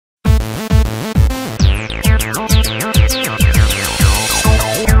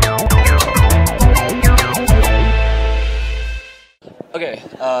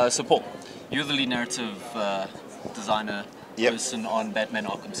So Paul, you're the lead narrative designer person on Batman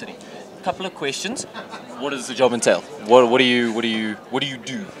Arkham City. Couple of questions. What does the job entail? What do you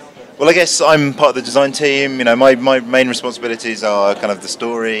do? Well, I guess I'm part of the design team. You know, my main responsibilities are kind of the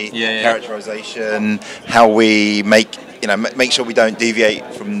story, characterization, how we make sure we don't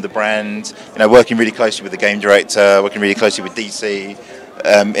deviate from the brand. You know, working really closely with the game director, working really closely with DC.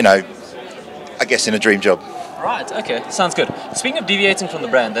 You know, I guess in a dream job. Right, okay, sounds good. Speaking of deviating from the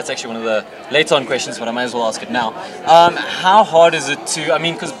brand, that's actually one of the later on questions, but I might as well ask it now. How hard is it to, I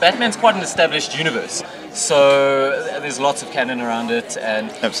mean, because Batman's quite an established universe, so there's lots of canon around it,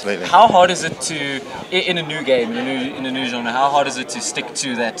 and absolutely. How hard is it to, in a new game, in a new genre, how hard is it to stick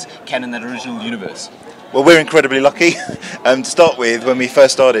to that canon, that original universe? Well, we're incredibly lucky. To start with, when we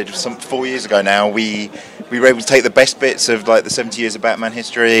first started, 4 years ago now, we were able to take the best bits of like the 70 years of Batman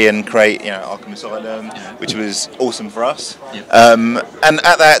history and create, Arkham Asylum, which was awesome for us. And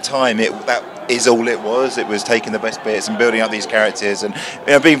at that time, that is all it was. It was taking the best bits and building up these characters and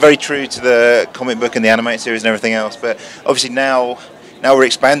being very true to the comic book and the animated series and everything else. But obviously now we're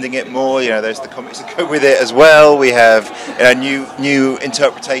expanding it more. There's the comics that go with it as well. We have new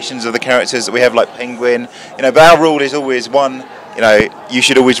interpretations of the characters that we have, like Penguin. But our rule is always one. You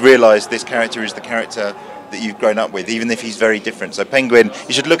should always realise this character is the character that you've grown up with, even if he's very different. So Penguin,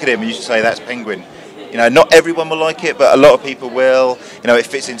 you should look at him and you should say that's Penguin. Not everyone will like it, but a lot of people will. It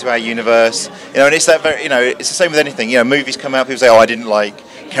fits into our universe. And it's that very. It's the same with anything. Movies come out, people say, "Oh, I didn't like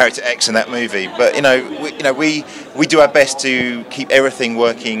character X in that movie," but we do our best to keep everything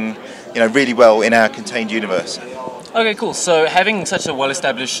working, really well in our contained universe. Okay, cool. So having such a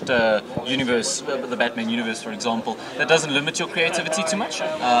well-established universe, the Batman universe, for example, that doesn't limit your creativity too much?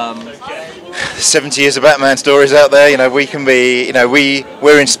 70 years of Batman stories out there. We can be,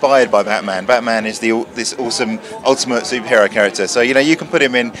 we're inspired by Batman. Batman is this awesome ultimate superhero character. So you can put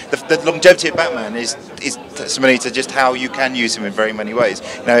him in. The longevity of Batman is testimony to just how you can use him in very many ways.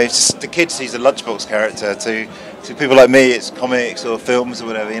 It's just, the kids, he's a lunchbox character. To people like me, it's comics or films or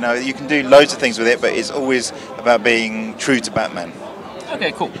whatever. You can do loads of things with it, but it's always about being true to Batman.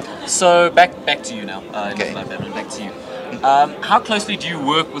 Okay, cool. So back to you now. Okay. Batman, back to you. How closely do you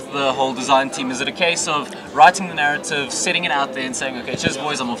work with the whole design team? Is it a case of writing the narrative, setting it out there and saying, okay, cheers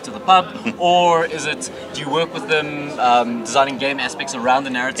boys, I'm off to the pub? Or do you work with them designing game aspects around the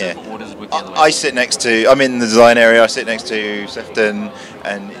narrative, or does it work the other way? I'm in the design area, I sit next to Sefton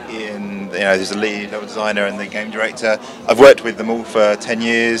and Ian. There's the lead level designer and the game director. I've worked with them all for 10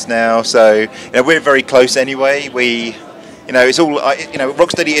 years now, so we're very close anyway. It's all,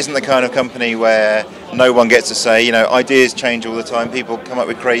 Rocksteady isn't the kind of company where no one gets to say, ideas change all the time, people come up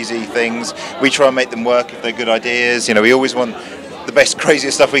with crazy things, we try and make them work if they're good ideas, we always want the best,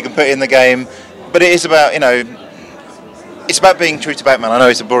 craziest stuff we can put in the game, but it is about, it's about being true to Batman. I know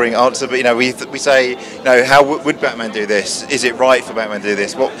it's a boring answer, but we say, how would Batman do this? Is it right for Batman to do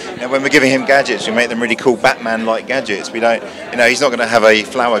this? When we're giving him gadgets, we make them really cool Batman-like gadgets. We don't, he's not going to have a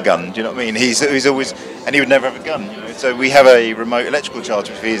flower gun. Do you know what I mean? He's always, and he would never have a gun. So we have a remote electrical charge,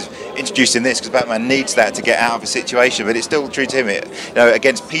 which is introduced in this because Batman needs that to get out of a situation. But it's still true to him.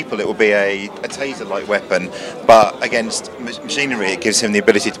 Against people, it will be a taser-like weapon, but against machinery, it gives him the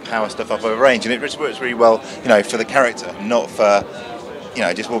ability to power stuff up over range, and it just works really well, for the character, not for,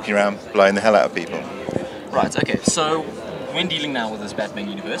 just walking around blowing the hell out of people. Right. Okay. So when dealing now with this Batman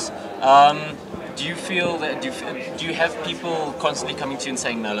universe, do you feel that do you have people constantly coming to you and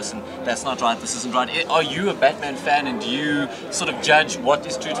saying, no, listen, that's not right, this isn't right? Are you a Batman fan, and do you sort of judge what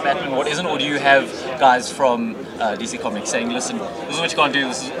is true to Batman, what isn't, or do you have guys from DC Comics saying, listen, this is what you can't do,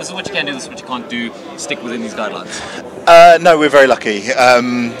 this is what you can do, this is what you can't do, stick within these guidelines? No, we're very lucky.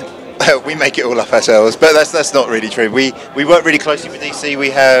 We make it all up ourselves, but that's not really true. We work really closely with DC. We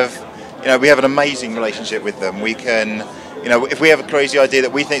have an amazing relationship with them. We can, if we have a crazy idea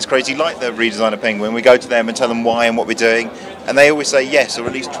that we think is crazy, like the redesign of Penguin, we go to them and tell them why and what we're doing, and they always say yes, or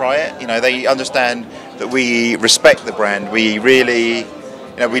at least try it. They understand that we respect the brand. We really,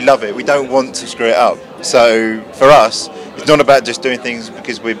 we love it. We don't want to screw it up. So for us, it's not about just doing things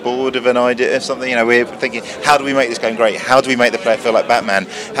because we're bored of an idea of something. We're thinking, how do we make this game great? How do we make the player feel like Batman?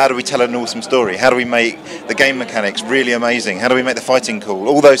 How do we tell an awesome story? How do we make the game mechanics really amazing? How do we make the fighting cool?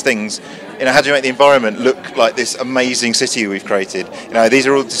 All those things. How do you make the environment look like this amazing city we've created? These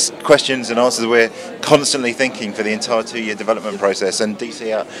are all just questions and answers we're constantly thinking for the entire 2-year development process, and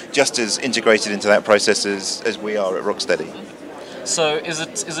DC are just as integrated into that process as we are at Rocksteady. So is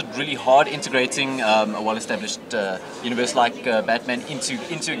it really hard integrating a well-established universe like Batman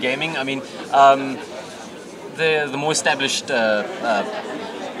into gaming? I mean, the more established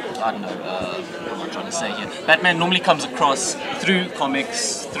I don't know, what am I trying to say here? Batman normally comes across through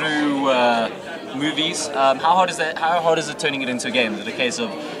comics, through movies. How hard is that? How hard is it turning it into a game? Is it a case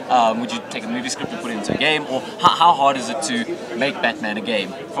of would you take a movie script and put it into a game, or how hard is it to make Batman a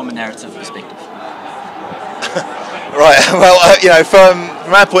game from a narrative perspective? Right. Well, you know, from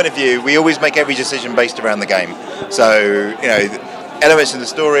our point of view, we always make every decision based around the game. So, you know, elements of the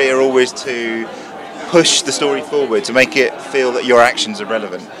story are always to push the story forward, to make it feel that your actions are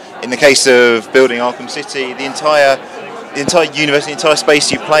relevant. In the case of building Arkham City, the entire universe, the entire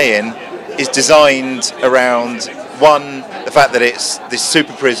space you play in is designed around, one, the fact that it's this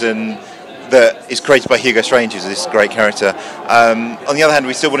super prison that is created by Hugo Strange, who's this great character. On the other hand,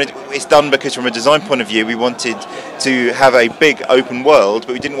 we still wanted, it's done because from a design point of view, we wanted to have a big open world,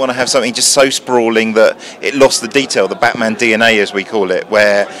 but we didn't want to have something just so sprawling that it lost the detail, the Batman DNA as we call it,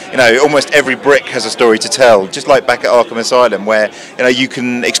 where, you know, almost every brick has a story to tell, just like back at Arkham Asylum, where, you know, you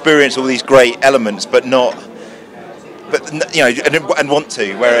can experience all these great elements, but you know, and want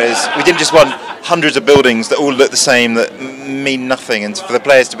to. Whereas we didn't just want hundreds of buildings that all look the same, that mean nothing, and for the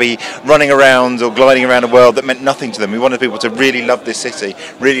players to be running around or gliding around a world that meant nothing to them. We wanted people to really love this city,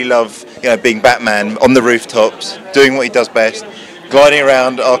 really love, you know, being Batman on the rooftops, doing what he does best, gliding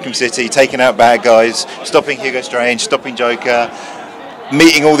around Arkham City, taking out bad guys, stopping Hugo Strange, stopping Joker,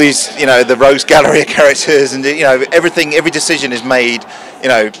 meeting all these, you know, the rogues gallery of characters, and, you know, everything, every decision is made, you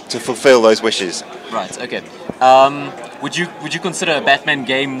know, to fulfill those wishes. Right. Okay. Would you consider a Batman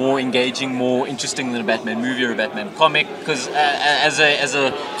game more engaging, more interesting than a Batman movie or a Batman comic? Because as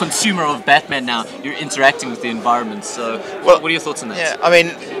a consumer of Batman now, you're interacting with the environment. So, what are your thoughts on that? Yeah, I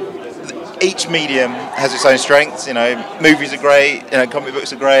mean, each medium has its own strengths. You know, movies are great. You know, comic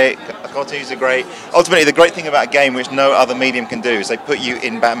books are great. Cartoons are great. Ultimately, the great thing about a game, which no other medium can do, is they put you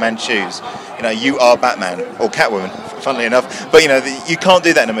in Batman's shoes. You know, you are Batman or Catwoman, funnily enough. But you know, you can't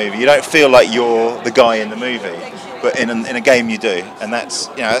do that in a movie. You don't feel like you're the guy in the movie. But in a game you do, and that's,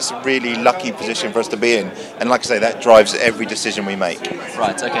 you know, that's a really lucky position for us to be in. And like I say, that drives every decision we make.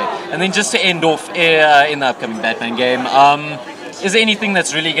 Right. Okay. And then just to end off in the upcoming Batman game, is there anything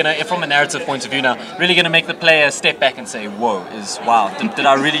that's really gonna, from a narrative point of view now, really gonna make the player step back and say, "Whoa, wow, did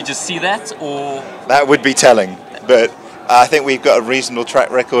I really just see that?" Or that would be telling, but I think we've got a reasonable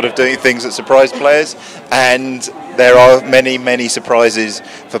track record of doing things that surprise players, and there are many, many surprises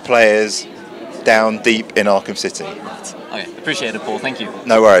for players down deep in Arkham City. Right. Okay, appreciate it, Paul. Thank you.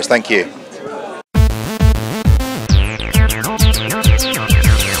 No worries. Thank you.